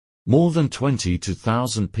More than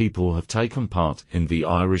 22,000 people have taken part in the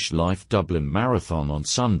Irish Life Dublin Marathon on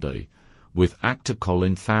Sunday, with actor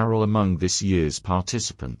Colin Farrell among this year's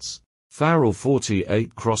participants. Farrell,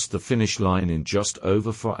 48, crossed the finish line in just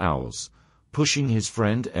over 4 hours, pushing his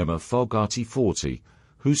friend Emma Fogarty, 40,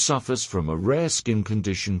 who suffers from a rare skin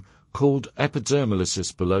condition called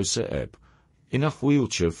epidermolysis bullosa (EB), in a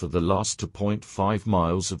wheelchair for the last 2.5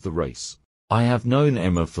 miles of the race. "I have known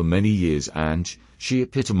Emma for many years and she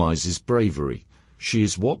epitomizes bravery. She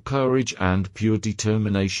is what courage and pure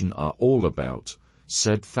determination are all about,"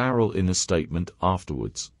 said Farrell in a statement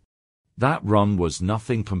afterwards. "That run was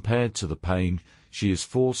nothing compared to the pain she is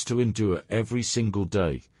forced to endure every single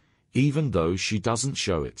day, even though she doesn't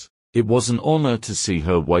show it. It was an honor to see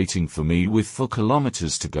her waiting for me with 4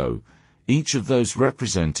 kilometers to go, each of those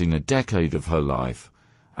representing a decade of her life,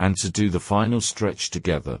 and to do the final stretch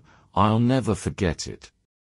together. I'll never forget it."